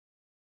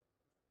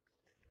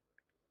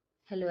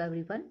Hello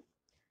everyone.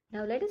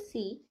 Now let us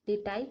see the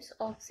types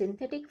of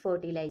synthetic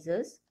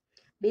fertilizers.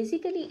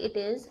 Basically it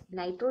is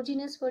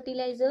nitrogenous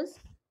fertilizers,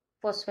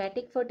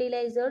 phosphatic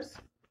fertilizers,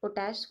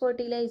 potash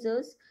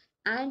fertilizers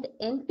and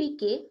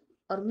NPK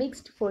or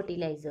mixed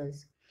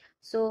fertilizers.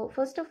 So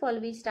first of all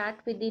we start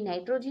with the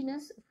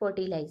nitrogenous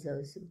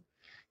fertilizers.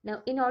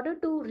 Now in order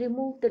to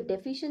remove the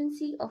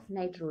deficiency of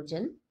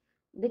nitrogen,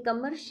 the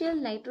commercial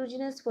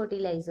nitrogenous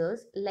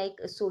fertilizers like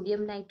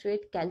sodium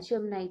nitrate,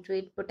 calcium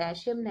nitrate,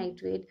 potassium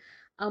nitrate,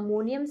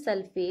 ammonium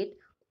sulfate,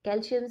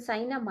 calcium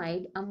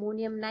cyanamide,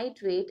 ammonium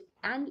nitrate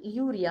and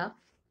urea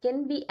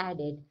can be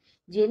added.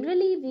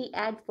 Generally, we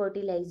add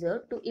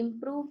fertilizer to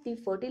improve the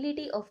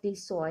fertility of the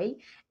soil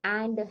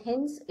and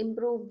hence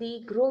improve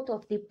the growth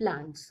of the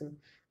plants.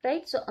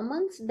 Right? So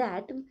amongst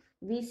that,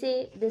 we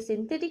say the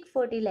synthetic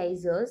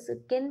fertilizers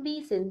can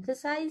be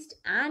synthesized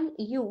and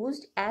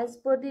used as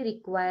per the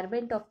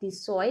requirement of the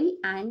soil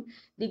and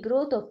the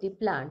growth of the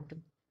plant.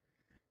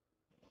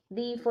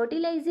 The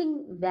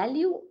fertilizing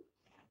value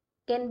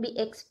can be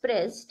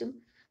expressed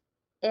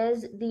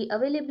as the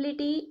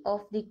availability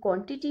of the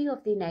quantity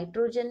of the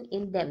nitrogen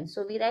in them.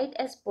 So we write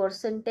as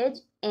percentage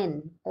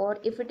N, or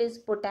if it is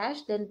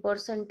potash then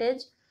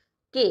percentage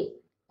K,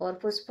 or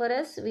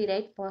phosphorus we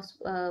write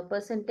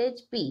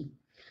percentage P.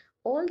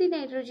 All the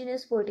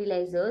nitrogenous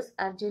fertilizers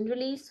are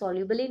generally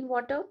soluble in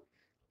water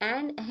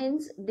and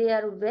hence they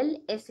are well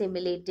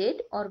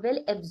assimilated or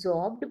well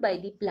absorbed by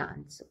the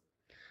plants.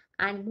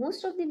 And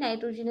most of the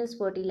nitrogenous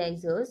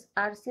fertilizers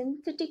are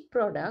synthetic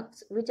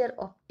products which are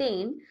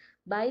obtained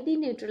by the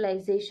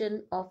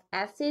neutralization of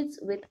acids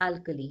with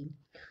alkali.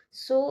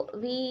 So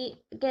we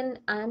can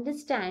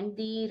understand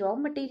the raw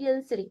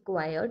materials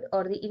required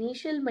or the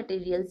initial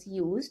materials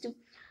used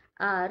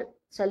are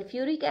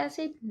sulfuric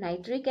acid,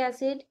 nitric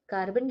acid,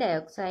 carbon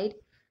dioxide,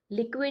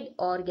 liquid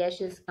or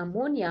gaseous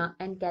ammonia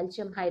and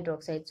calcium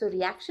hydroxide. So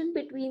reaction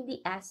between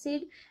the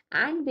acid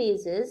and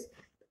bases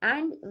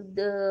and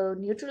the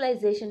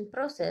neutralization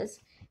process,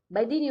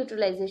 by the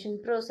neutralization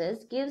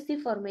process gives the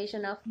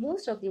formation of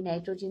most of the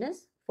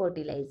nitrogenous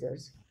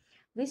fertilizers.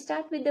 We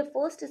start with the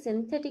first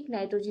synthetic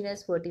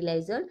nitrogenous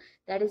fertilizer,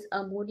 that is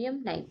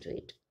ammonium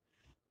nitrate.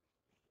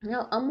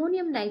 Now,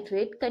 ammonium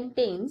nitrate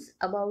contains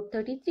about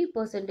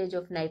 33%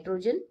 of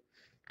nitrogen,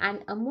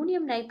 and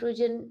ammonium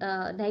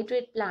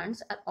nitrate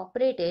plants are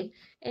operated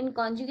in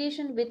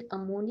conjugation with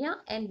ammonia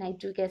and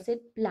nitric acid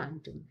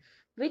plant,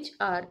 which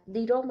are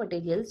the raw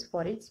materials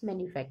for its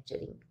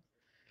manufacturing.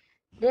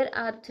 There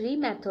are three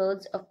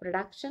methods of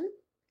production: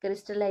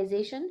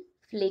 crystallization,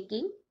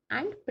 flaking,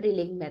 and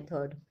Prilling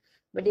method.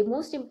 But the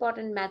most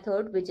important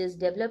method which was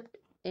developed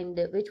in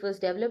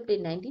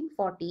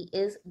 1940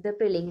 is the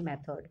Prilling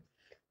method.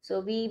 So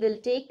we will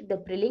take the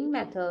Prilling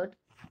method,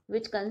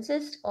 which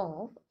consists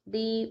of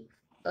the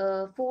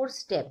 4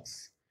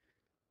 steps: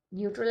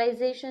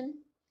 neutralization,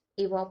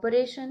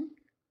 evaporation,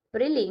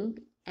 Prilling,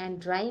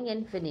 and drying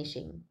and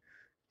finishing.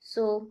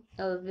 So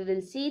we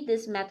will see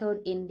this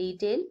method in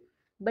detail.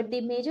 But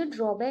the major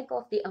drawback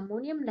of the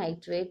ammonium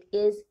nitrate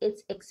is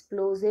its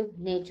explosive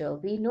nature.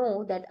 We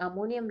know that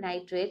ammonium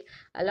nitrate,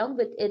 along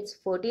with its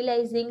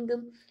fertilizing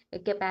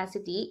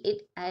capacity,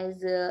 it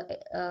is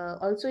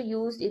also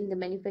used in the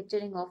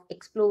manufacturing of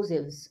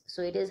explosives.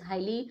 So it is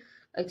highly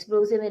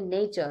explosive in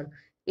nature.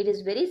 It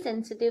is very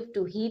sensitive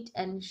to heat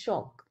and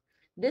shock.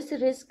 This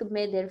risk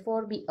may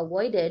therefore be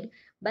avoided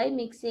by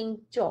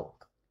mixing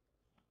chalk,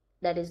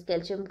 that is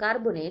calcium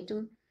carbonate,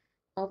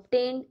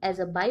 obtained as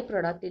a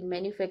byproduct in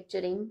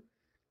manufacturing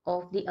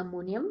of the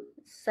ammonium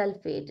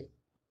sulfate.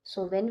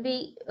 So when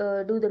we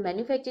do the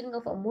manufacturing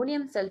of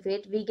ammonium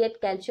sulfate, we get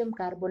calcium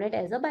carbonate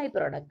as a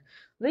byproduct,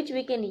 which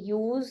we can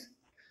use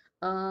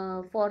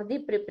for the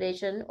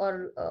preparation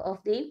or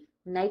of the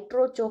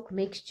nitro-chalk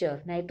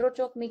mixture.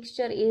 Nitro-chalk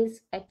mixture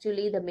is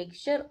actually the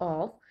mixture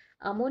of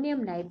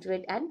ammonium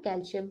nitrate and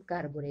calcium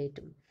carbonate,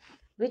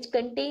 which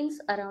contains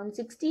around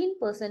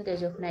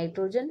 16% of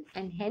nitrogen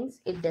and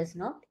hence it does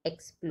not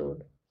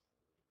explode.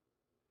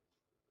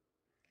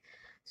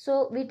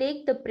 So we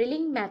take the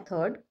Prilling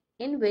method,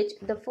 in which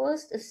the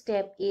first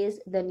step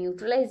is the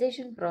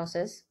neutralization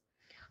process.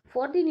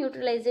 For the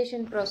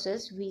neutralization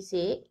process, we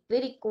say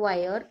we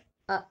require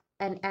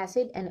an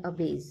acid and a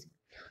base.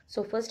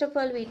 So first of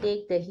all, we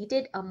take the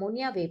heated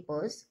ammonia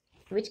vapors,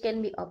 which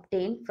can be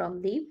obtained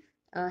from the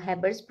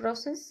Haber's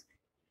process.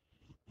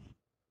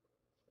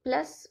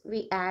 Plus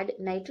we add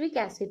nitric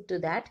acid to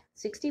that,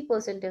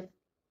 60%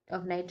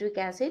 of nitric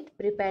acid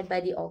prepared by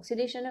the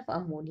oxidation of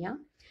ammonia,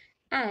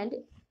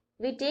 and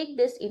we take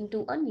this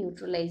into a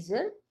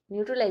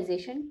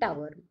neutralization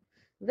tower,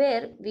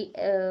 where we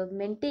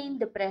maintain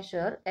the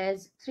pressure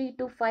as 3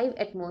 to 5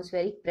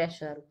 atmospheric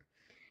pressure.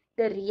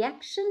 The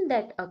reaction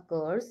that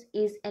occurs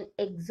is an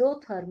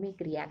exothermic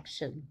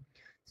reaction.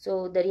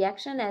 So the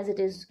reaction, as it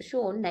is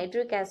shown,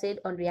 nitric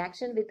acid on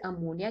reaction with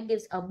ammonia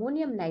gives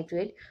ammonium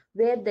nitrate,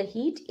 where the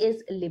heat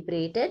is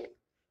liberated,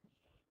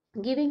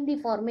 giving the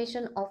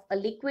formation of a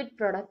liquid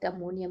product,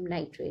 ammonium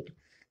nitrate.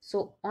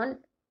 So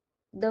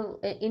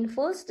in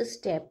first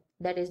step,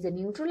 that is the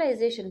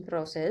neutralization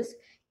process,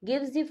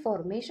 gives the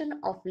formation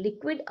of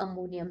liquid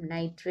ammonium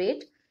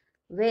nitrate,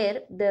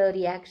 where the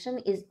reaction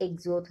is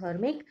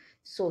exothermic,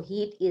 so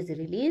heat is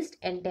released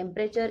and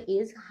temperature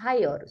is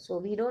higher. So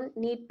we don't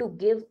need to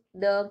give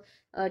the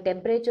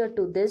temperature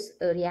to this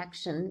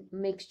reaction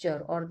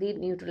mixture or the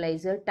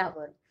neutralizer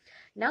tower.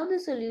 Now the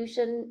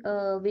solution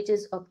which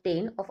is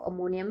obtained of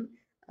ammonium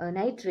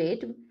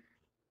nitrate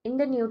in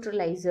the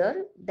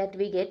neutralizer that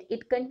we get,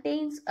 it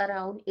contains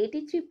around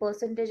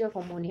 83% of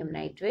ammonium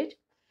nitrate.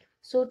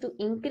 So to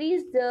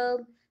increase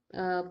the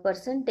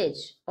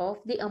percentage of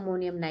the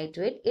ammonium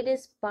nitrate, it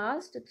is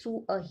passed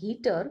through a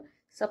heater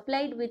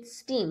supplied with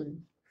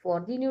steam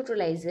for the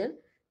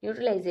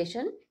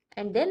neutralization,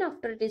 and then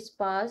after it is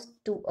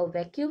passed to a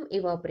vacuum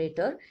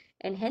evaporator,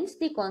 and hence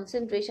the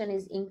concentration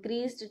is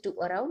increased to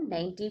around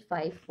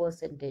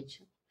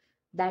 95%.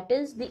 That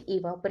is the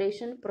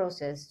evaporation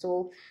process.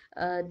 So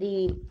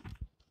the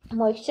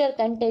moisture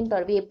content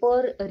or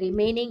vapor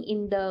remaining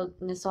in the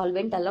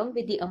solvent along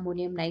with the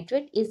ammonium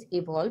nitrate is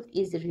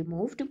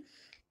removed,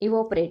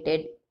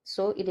 evaporated.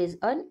 So it is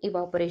an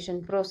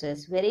evaporation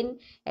process, wherein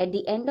at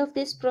the end of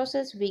this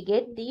process we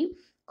get the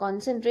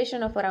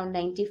concentration of around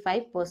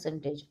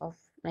 95% of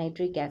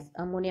nitric acid,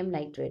 ammonium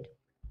nitrate.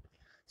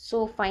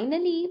 So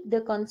finally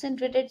the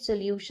concentrated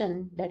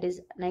solution, that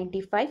is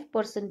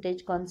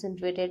 95%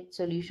 concentrated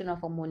solution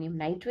of ammonium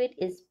nitrate,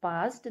 is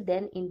passed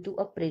then into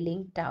a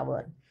Prilling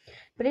tower.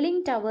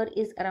 Prilling tower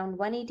is around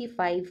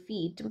 185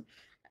 feet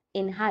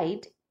in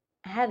height,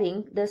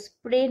 having the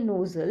spray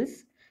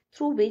nozzles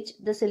through which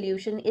the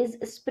solution is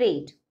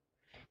sprayed.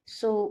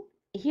 So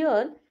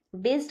here,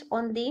 based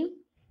on the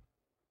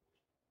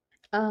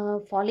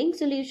falling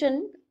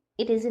solution,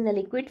 it is in a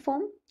liquid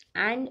form,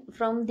 and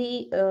from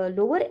the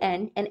lower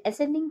end an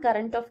ascending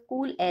current of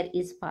cool air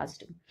is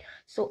passed.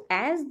 So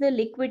as the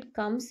liquid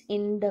comes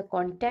in the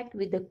contact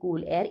with the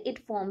cool air,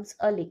 it forms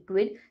a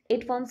liquid,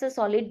 it forms a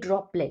solid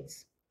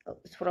droplets.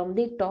 From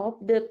the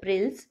top, the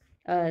prills,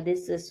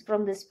 this is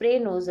from the spray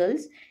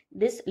nozzles,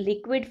 this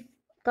liquid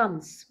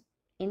comes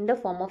in the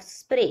form of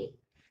spray,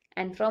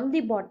 and from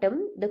the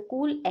bottom the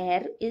cool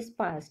air is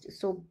passed.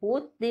 So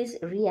both these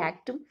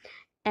react,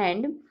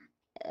 and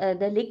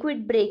the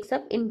liquid breaks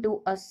up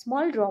into a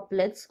small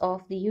droplets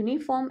of the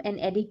uniform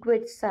and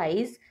adequate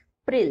size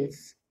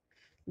prills.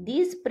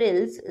 These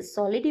prills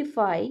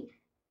solidify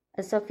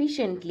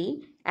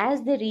sufficiently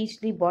as they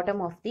reach the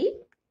bottom of the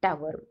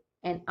tower,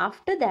 and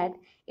after that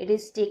it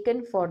is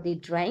taken for the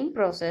drying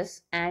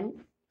process and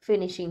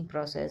finishing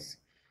process.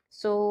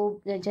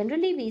 So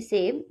generally we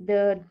say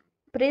the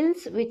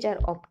prills which are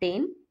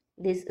obtained,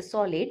 this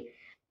solid,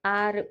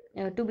 are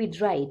to be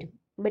dried,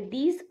 but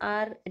these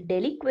are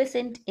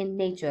deliquescent in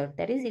nature,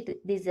 that is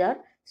these are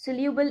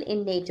soluble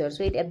in nature,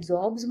 so it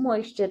absorbs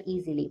moisture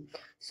easily.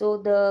 So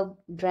the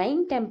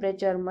drying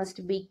temperature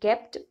must be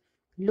kept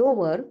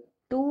lower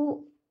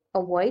to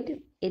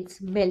avoid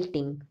its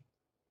melting.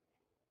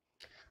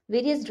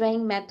 Various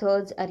drying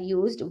methods are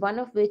used, one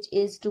of which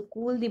is to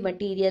cool the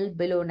material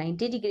below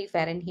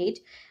 90°F,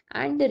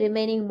 and the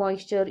remaining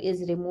moisture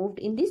is removed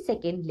in the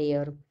second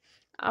layer.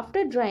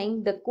 After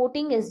drying, the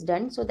coating is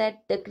done so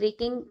that the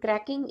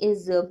cracking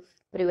is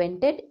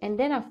prevented, and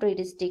then after it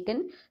is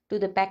taken to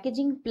the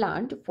packaging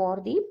plant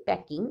for the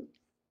packing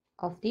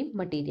of the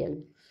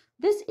material.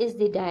 This is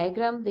the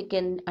diagram we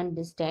can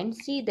understand.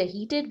 See, the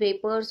heated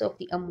vapors of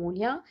the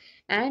ammonia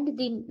and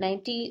the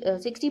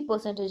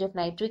 60% of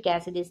nitric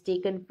acid is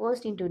taken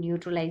first into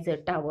neutralizer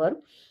tower.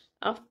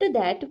 After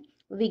that,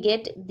 we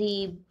get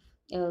the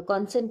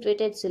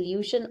concentrated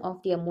solution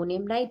of the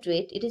ammonium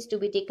nitrate. It is to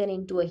be taken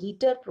into a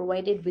heater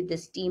provided with the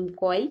steam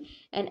coil,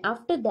 and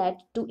after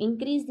that, to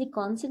increase the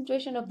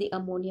concentration of the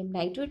ammonium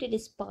nitrate, it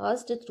is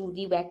passed through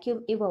the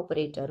vacuum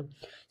evaporator.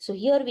 So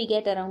here we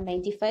get around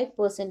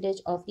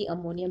 95% of the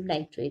ammonium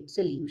nitrate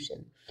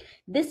solution.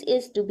 This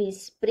is to be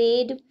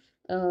sprayed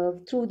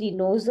through the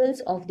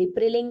nozzles of the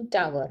Prilling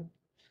tower,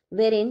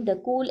 wherein the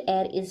cool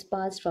air is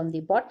passed from the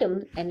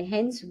bottom, and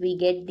hence we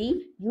get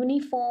the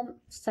uniform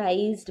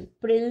sized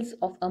prills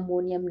of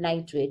ammonium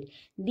nitrate.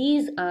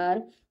 These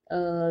are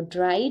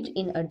dried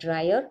in a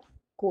dryer,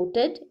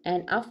 coated,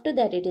 and after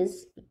that it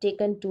is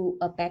taken to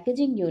a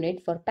packaging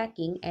unit for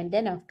packing, and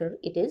then after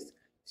it is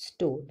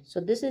stored. So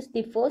this is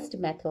the first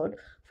method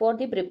for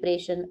the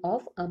preparation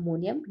of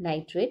ammonium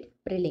nitrate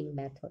Prilling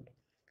method.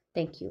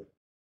 Thank you.